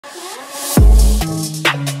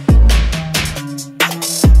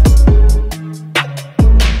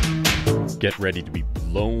Get ready to be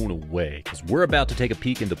blown away, because we're about to take a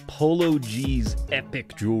peek into PoloG's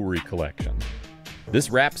epic jewelry collection. This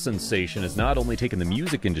rap sensation has not only taken the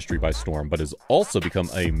music industry by storm, but has also become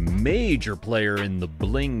a major player in the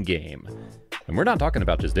bling game. And we're not talking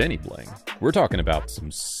about just any bling. We're talking about some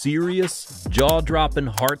serious, jaw-dropping,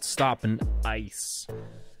 heart-stopping ice.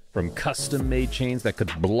 From custom-made chains that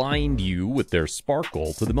could blind you with their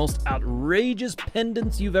sparkle to the most outrageous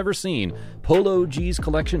pendants you've ever seen, PoloG's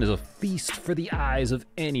collection is a feast for the eyes of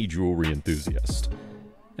any jewelry enthusiast.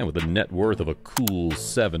 And with a net worth of a cool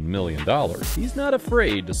 $7 million, he's not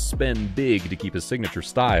afraid to spend big to keep his signature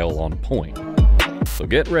style on point. So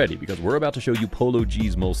get ready, because we're about to show you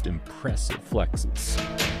PoloG's most impressive flexes.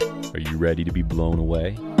 Are you ready to be blown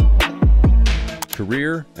away?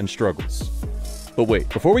 Career and struggles. But wait,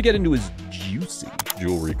 before we get into his juicy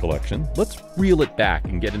jewelry collection, let's reel it back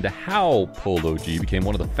and get into how PoloG became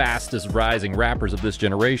one of the fastest rising rappers of this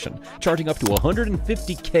generation, charting up to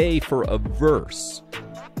 $150K for a verse.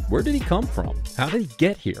 Where did he come from? How did he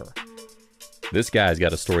get here? This guy's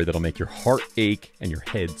got a story that'll make your heart ache and your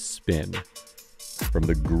head spin. From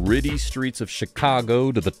the gritty streets of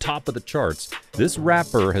Chicago to the top of the charts, this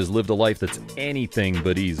rapper has lived a life that's anything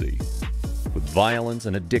but easy. With violence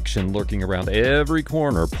and addiction lurking around every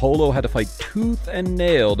corner, Polo had to fight tooth and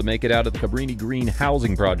nail to make it out of the Cabrini Green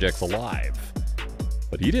housing projects alive.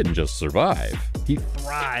 But he didn't just survive, he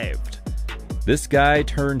thrived. This guy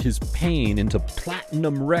turned his pain into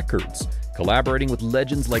platinum records, collaborating with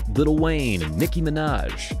legends like Lil Wayne and Nicki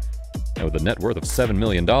Minaj. And with a net worth of $7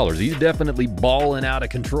 million, he's definitely balling out of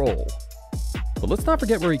control. But let's not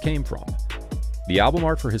forget where he came from. The album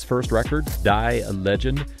art for his first record, Die a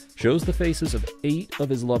Legend, shows the faces of 8 of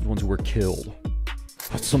his loved ones who were killed.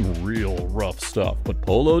 That's some real rough stuff, but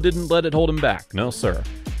Polo didn't let it hold him back, no sir.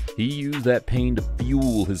 He used that pain to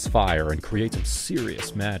fuel his fire and create some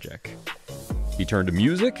serious magic. He turned to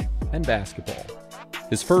music and basketball.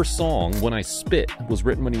 His first song, When I Spit, was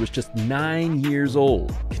written when he was just 9 years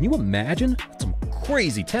old. Can you imagine? That's some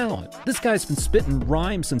crazy talent. This guy's been spitting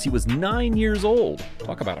rhymes since he was 9 years old.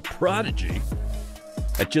 Talk about a prodigy.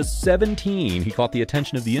 At just 17, he caught the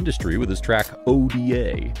attention of the industry with his track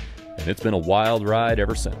ODA, and it's been a wild ride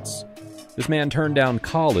ever since. This man turned down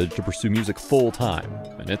college to pursue music full-time,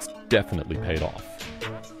 and it's definitely paid off.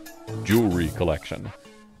 Jewelry collection.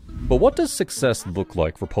 But what does success look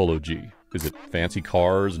like for PoloG? Is it fancy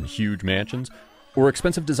cars and huge mansions, or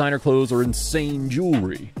expensive designer clothes or insane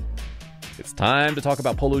jewelry? It's time to talk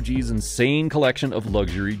about PoloG's insane collection of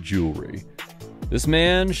luxury jewelry. This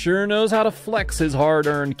man sure knows how to flex his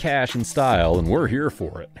hard-earned cash and style, and we're here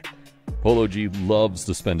for it. PoloG loves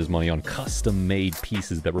to spend his money on custom-made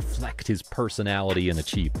pieces that reflect his personality and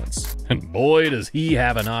achievements. And boy, does he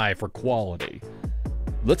have an eye for quality.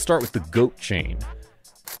 Let's start with the goat chain.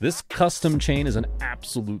 This custom chain is an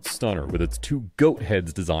absolute stunner, with its 2 goat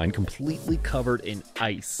heads design completely covered in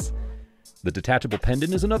ice. The detachable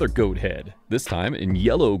pendant is another goat head, this time in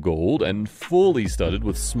yellow gold and fully studded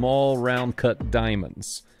with small round-cut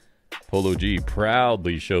diamonds. PoloG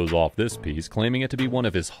proudly shows off this piece, claiming it to be one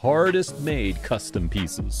of his hardest-made custom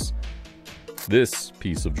pieces. This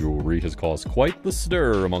piece of jewelry has caused quite the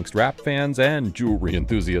stir amongst rap fans and jewelry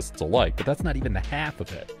enthusiasts alike, but that's not even the half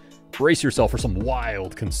of it. Brace yourself for some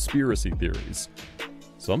wild conspiracy theories.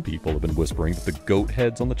 Some people have been whispering that the goat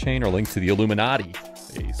heads on the chain are linked to the Illuminati,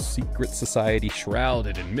 a secret society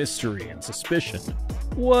shrouded in mystery and suspicion.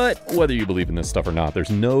 Whether you believe in this stuff or not,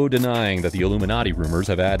 there's no denying that the Illuminati rumors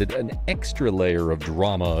have added an extra layer of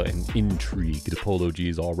drama and intrigue to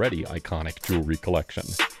PoloG's already iconic jewelry collection.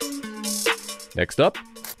 Next up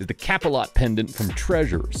is the Capalot Pendant from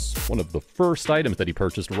Treasures, one of the first items that he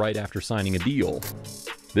purchased right after signing a deal.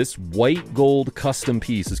 This white gold custom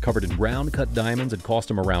piece is covered in round-cut diamonds and cost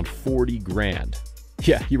him around 40 grand.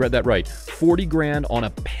 Yeah, you read that right. 40 grand on a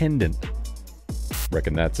pendant.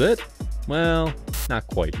 Reckon that's it? Well, not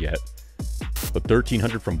quite yet. The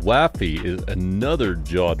 1300 from Wafi is another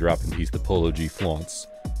jaw-dropping piece that PoloG flaunts.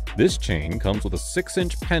 This chain comes with a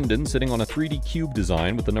 6-inch pendant sitting on a 3D cube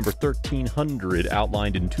design with the number 1300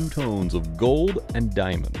 outlined in 2 tones of gold and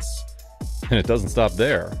diamonds. And it doesn't stop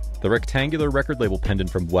there. The rectangular record label pendant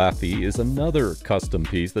from Wafi is another custom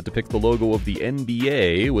piece that depicts the logo of the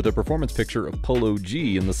NBA with a performance picture of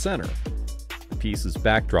PoloG in the center. The piece is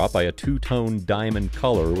backdropped by a 2-tone diamond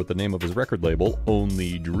color with the name of his record label,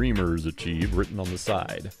 Only Dreamers Achieve, written on the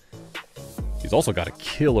side. He's also got a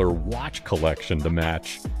killer watch collection to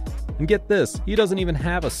match. And get this, he doesn't even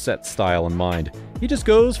have a set style in mind. He just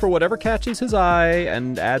goes for whatever catches his eye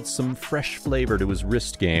and adds some fresh flavor to his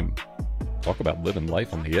wrist game. Talk about living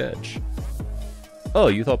life on the edge. Oh,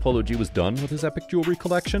 you thought PoloG was done with his epic jewelry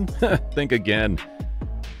collection? Think again.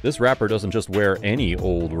 This rapper doesn't just wear any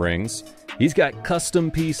old rings. He's got custom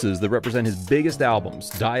pieces that represent his biggest albums,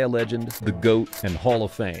 Die a Legend, The GOAT, and Hall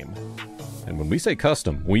of Fame. And when we say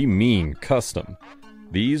custom, we mean custom.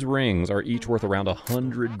 These rings are each worth around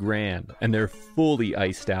 100 grand, and they're fully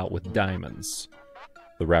iced out with diamonds.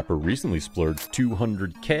 The rapper recently splurged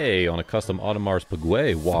 $200K on a custom Audemars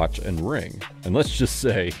Piguet watch and ring. And let's just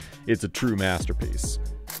say, it's a true masterpiece.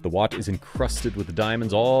 The watch is encrusted with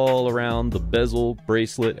diamonds all around the bezel,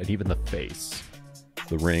 bracelet, and even the face.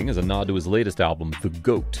 The ring is a nod to his latest album, The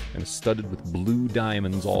GOAT, and is studded with blue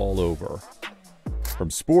diamonds all over. From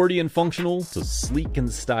sporty and functional to sleek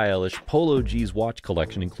and stylish, PoloG's watch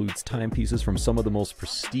collection includes timepieces from some of the most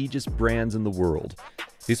prestigious brands in the world.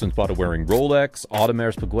 He's been spotted wearing Rolex,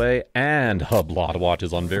 Audemars Piguet, and Hublot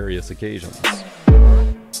watches on various occasions.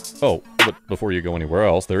 Oh, but before you go anywhere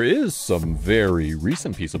else, there is some very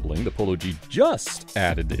recent piece of bling that PoloG just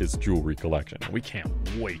added to his jewelry collection. We can't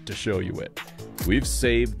wait to show you it. We've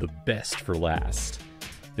saved the best for last.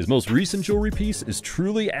 His most recent jewelry piece is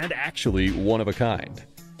truly and actually one of a kind.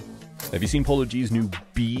 Have you seen PoloG's new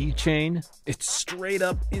B chain? It's straight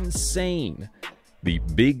up insane. The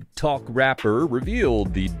Big Talk rapper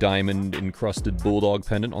revealed the diamond-encrusted Bulldog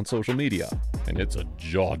Pendant on social media, and it's a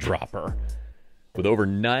jaw-dropper. With over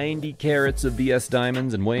 90 carats of VS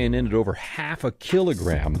diamonds and weighing in at over half a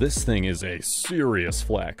kilogram, this thing is a serious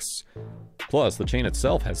flex. Plus, the chain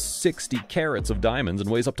itself has 60 carats of diamonds and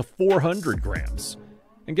weighs up to 400 grams.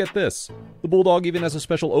 And get this, the Bulldog even has a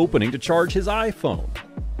special opening to charge his iPhone.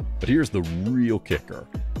 But here's the real kicker.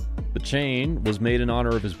 The chain was made in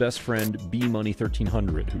honor of his best friend, B-Money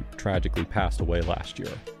 1300, who tragically passed away last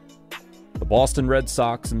year. The Boston Red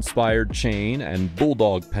Sox-inspired chain and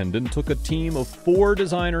Bulldog Pendant took a team of 4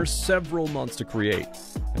 designers several months to create,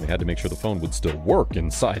 and they had to make sure the phone would still work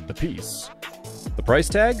inside the piece. The price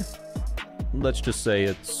tag? Let's just say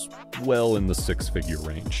it's well in the 6-figure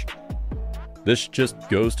range. This just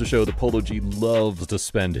goes to show that PoloG loves to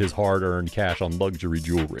spend his hard-earned cash on luxury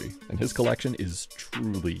jewelry, and his collection is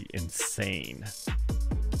truly insane.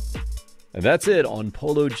 And that's it on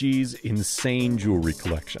PoloG's insane jewelry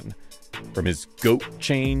collection. From his GOAT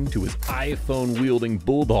chain to his iPhone-wielding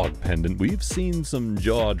Bulldog Pendant, we've seen some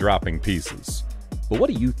jaw-dropping pieces. But what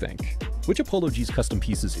do you think? Which of PoloG's custom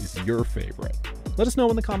pieces is your favorite? Let us know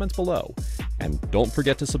in the comments below. And don't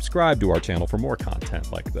forget to subscribe to our channel for more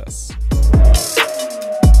content like this.